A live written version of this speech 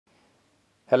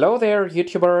Hello there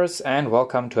YouTubers and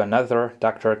welcome to another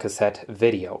DrCassette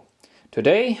video.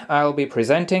 Today I'll be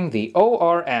presenting the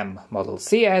OR.M Model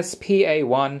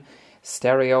CS-PA1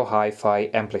 Stereo Hi-Fi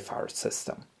Amplifier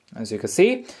System. As you can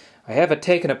see, I have it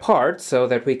taken apart so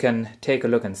that we can take a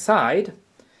look inside.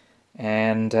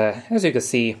 And as you can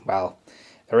see, well,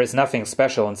 there is nothing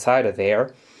special inside of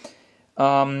there.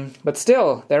 But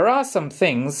still, there are some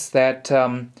things that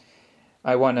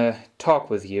I want to talk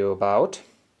with you about.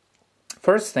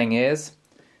 First thing is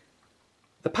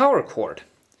the power cord.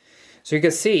 So you can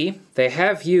see they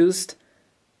have used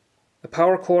a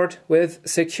power cord with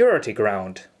security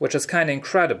ground, which is kind of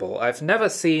incredible. I've never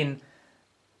seen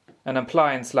an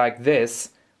appliance like this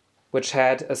which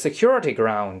had a security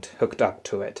ground hooked up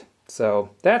to it. So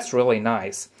that's really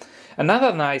nice.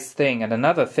 Another nice thing, and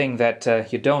another thing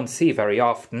that you don't see very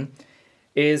often,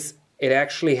 is it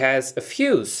actually has a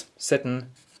fuse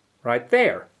sitting right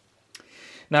there.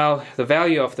 Now, the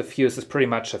value of the fuse is pretty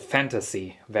much a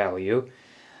fantasy value,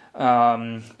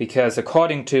 because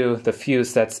according to the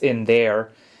fuse that's in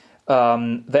there,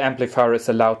 the amplifier is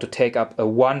allowed to take up a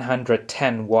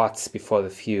 110 watts before the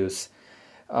fuse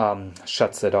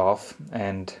shuts it off.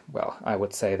 And, well, I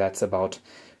would say that's about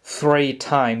 3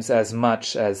 times as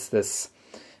much as this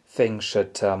thing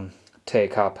should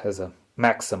take up as a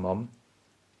maximum.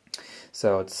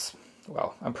 So it's...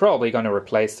 well, I'm probably going to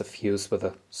replace the fuse with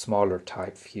a smaller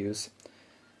type fuse.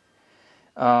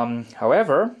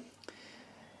 However,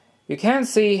 you can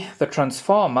see the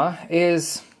transformer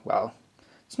is, well,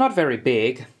 it's not very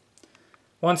big.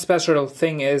 One special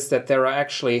thing is that there are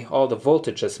actually all the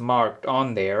voltages marked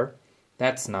on there.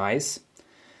 That's nice.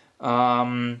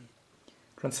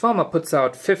 Transformer puts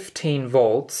out 15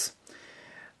 volts.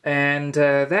 And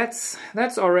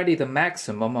that's already the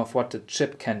maximum of what the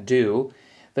chip can do.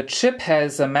 The chip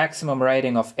has a maximum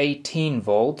rating of 18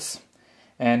 volts,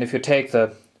 and if you take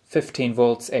the 15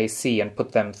 volts AC and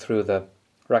put them through the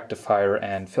rectifier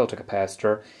and filter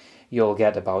capacitor, you'll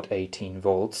get about 18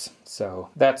 volts, so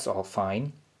that's all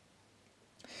fine.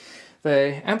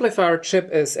 The amplifier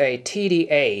chip is a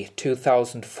TDA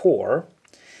 2004,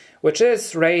 which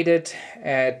is rated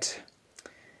at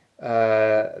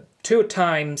 2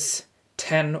 times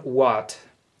 10 watt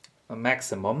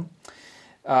maximum.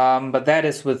 But that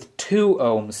is with 2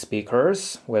 ohm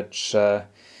speakers, which,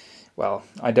 well,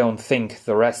 I don't think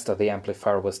the rest of the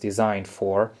amplifier was designed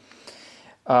for.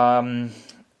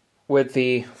 With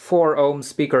the 4 ohm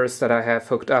speakers that I have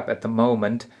hooked up at the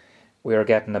moment, we are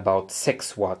getting about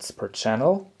 6 watts per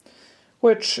channel,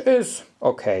 which is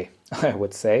okay, I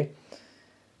would say.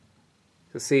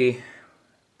 You see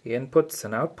the inputs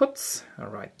and outputs are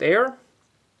right there.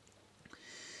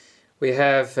 We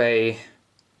have a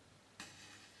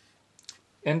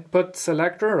input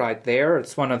selector right there.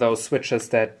 It's one of those switches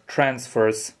that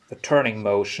transfers the turning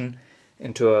motion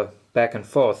into a back and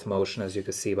forth motion, as you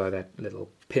can see by that little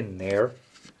pin there.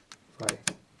 If I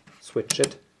switch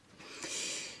it.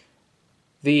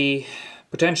 The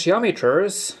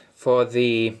potentiometers for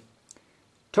the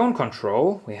tone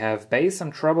control, we have bass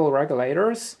and treble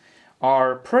regulators,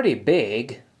 are pretty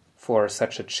big for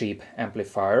such a cheap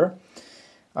amplifier.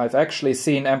 I've actually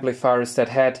seen amplifiers that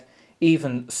had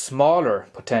even smaller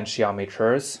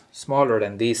potentiometers, smaller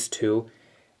than these two,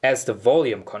 as the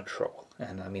volume control.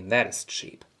 And I mean, that is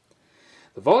cheap.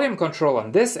 The volume control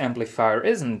on this amplifier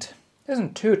isn't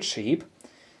too cheap.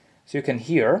 As you can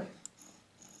hear,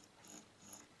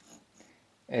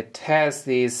 it has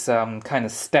these kind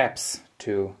of steps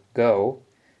to go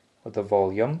with the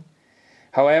volume.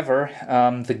 However,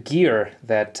 the gear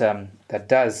that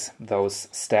does those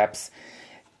steps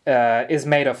is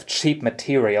made of cheap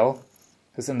material.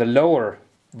 Because in the lower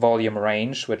volume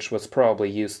range, which was probably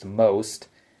used the most,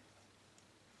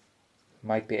 you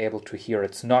might be able to hear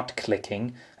it's not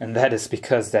clicking, and that is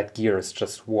because that gear is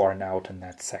just worn out in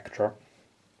that sector.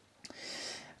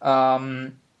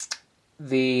 The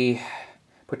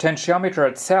potentiometer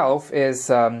itself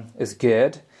is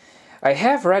good. I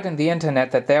have read in the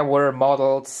internet that there were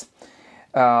models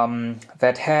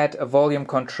that had a volume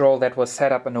control that was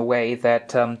set up in a way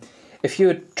that if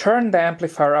you turn the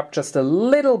amplifier up just a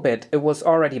little bit, it was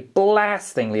already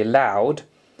blastingly loud.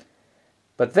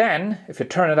 But then, if you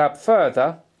turn it up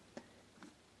further,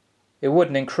 it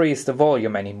wouldn't increase the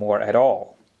volume anymore at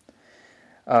all.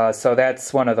 So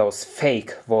that's one of those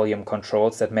fake volume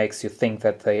controls that makes you think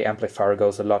that the amplifier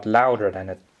goes a lot louder than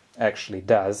it actually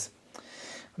does.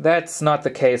 That's not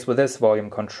the case with this volume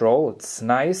control. It's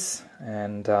nice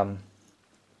and,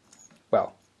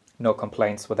 well, no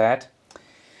complaints with that.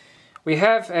 We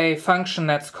have a function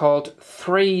that's called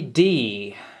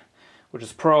 3D, which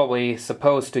is probably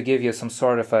supposed to give you some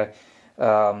sort of a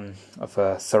of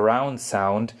a surround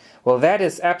sound. Well, that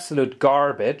is absolute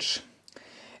garbage.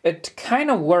 It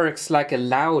kind of works like a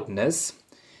loudness.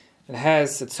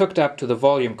 It's hooked up to the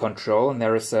volume control, and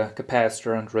there is a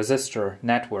capacitor and resistor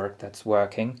network that's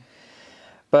working.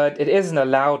 But it isn't a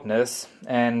loudness,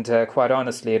 and quite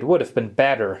honestly, it would have been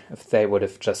better if they would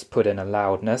have just put in a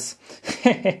loudness.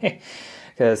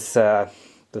 Because the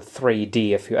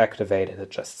 3D, if you activate it, it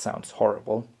just sounds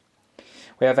horrible.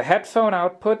 We have a headphone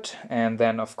output, and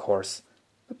then, of course,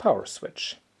 the power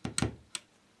switch.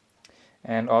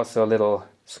 And also a little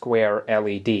square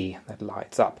LED that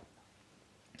lights up.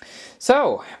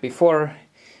 So, before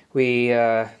we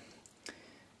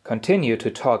continue to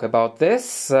talk about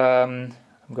this, I'm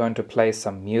going to play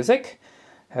some music.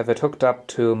 I have it hooked up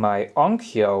to my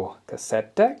Onkyo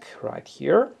cassette deck right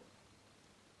here.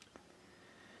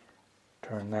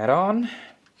 Turn that on.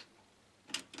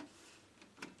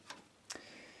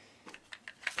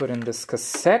 Put in this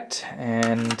cassette,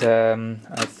 and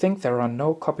I think there are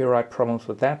no copyright problems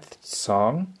with that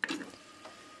song.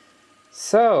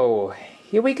 So,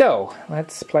 here we go.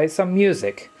 Let's play some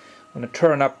music. I'm going to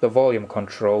turn up the volume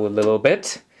control a little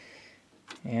bit.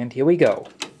 And here we go.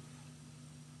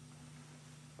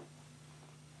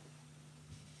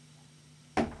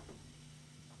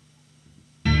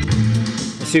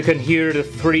 As you can hear, the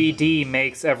 3D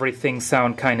makes everything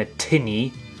sound kind of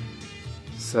tinny.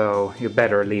 So you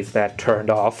better leave that turned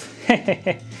off.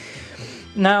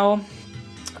 Now,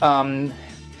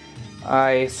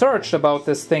 I searched about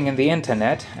this thing in the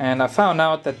internet, and I found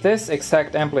out that this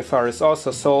exact amplifier is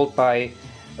also sold by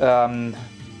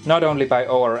not only by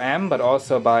OR.M but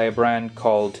also by a brand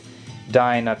called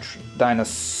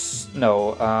Dynavox.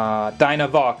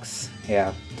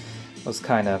 Yeah, it's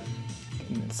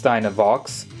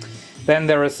Dynavox. Then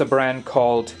there is a brand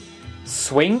called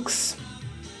Swinks.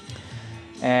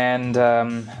 And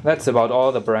that's about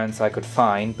all the brands I could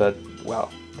find, but,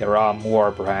 well, there are more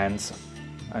brands,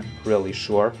 I'm really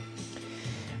sure.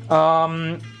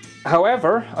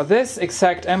 However, this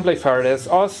exact amplifier is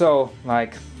also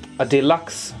like a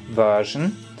deluxe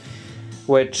version,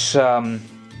 which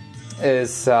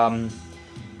is...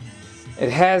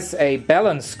 it has a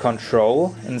balance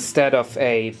control instead of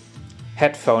a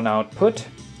headphone output.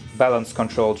 Balance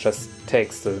control just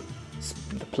takes the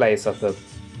place of the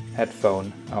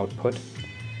headphone output,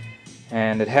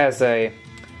 and it has a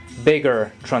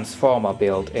bigger transformer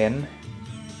built in.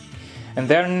 And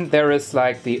then there is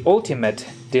like the ultimate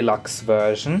deluxe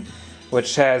version,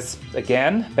 which has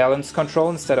again balance control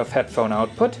instead of headphone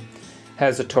output,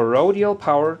 has a toroidal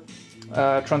power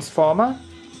transformer,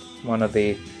 one of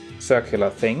the circular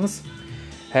things,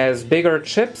 has bigger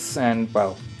chips, and,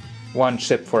 well, one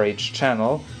chip for each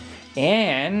channel,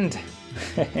 and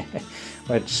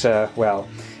which, well,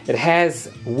 it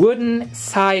has wooden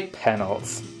side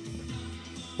panels.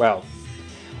 Well,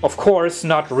 of course,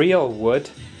 not real wood.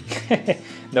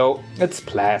 No, it's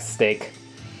plastic.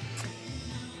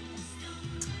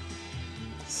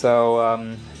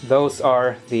 So, those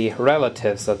are the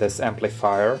relatives of this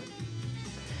amplifier.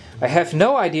 I have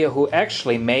no idea who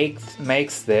actually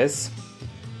makes this,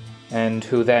 and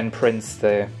who then prints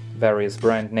the various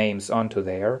brand names onto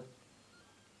there.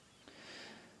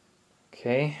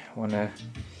 Okay, I want to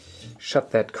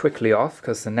shut that quickly off,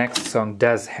 because the next song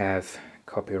does have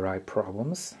copyright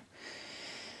problems.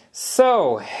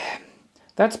 So,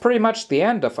 that's pretty much the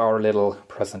end of our little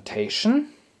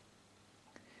presentation.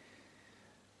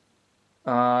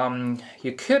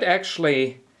 You could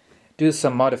actually do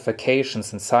some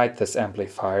modifications inside this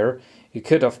amplifier. You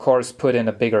could, of course, put in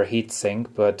a bigger heatsink,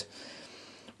 but,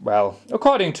 well,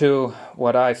 according to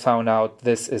what I found out,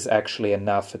 this is actually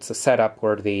enough. It's a setup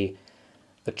where the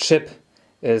chip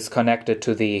is connected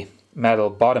to the metal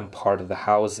bottom part of the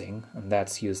housing, and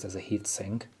that's used as a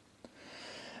heatsink.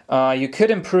 You could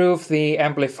improve the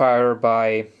amplifier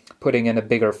by putting in a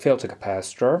bigger filter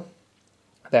capacitor,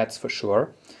 that's for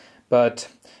sure, but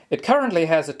it currently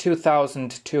has a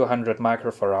 2200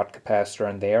 microfarad capacitor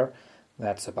in there.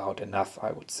 That's about enough,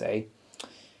 I would say.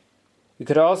 You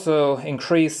could also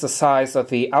increase the size of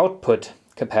the output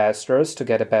capacitors to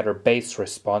get a better bass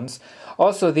response.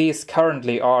 Also, these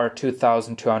currently are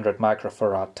 2200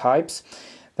 microfarad types.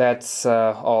 That's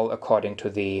all according to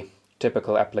the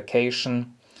typical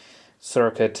application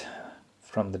circuit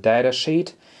from the data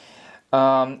sheet.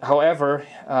 However,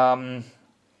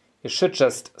 you should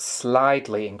just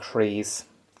slightly increase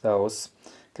those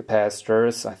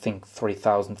capacitors. I think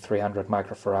 3300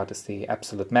 microfarad is the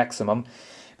absolute maximum,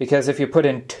 because if you put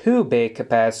in too big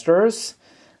capacitors,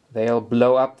 they'll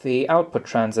blow up the output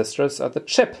transistors of the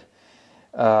chip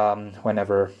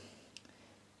whenever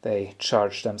they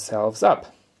charge themselves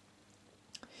up.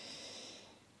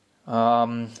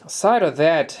 Aside of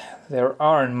that, there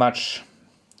aren't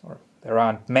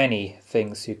many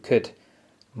things you could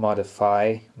modify.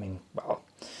 I mean, well,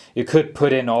 you could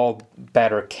put in all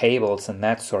better cables and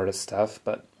that sort of stuff,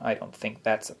 but I don't think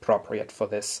that's appropriate for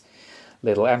this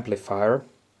little amplifier.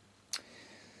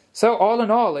 So all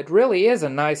in all, it really is a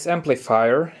nice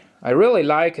amplifier. I really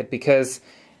like it because,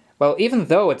 well, even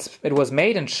though it was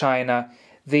made in China,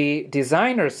 the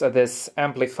designers of this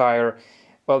amplifier,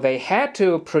 well, they had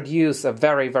to produce a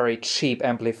very, very cheap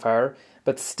amplifier,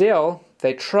 but still,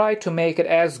 they tried to make it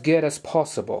as good as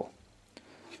possible.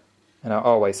 And I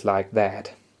always like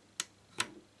that.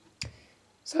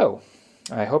 So,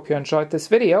 I hope you enjoyed this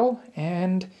video,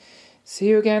 and see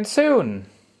you again soon.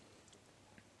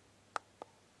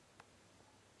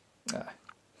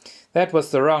 That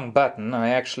was the wrong button. I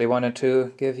actually wanted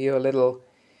to give you a little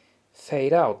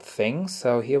fade out thing,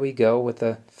 so here we go with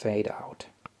the fade out.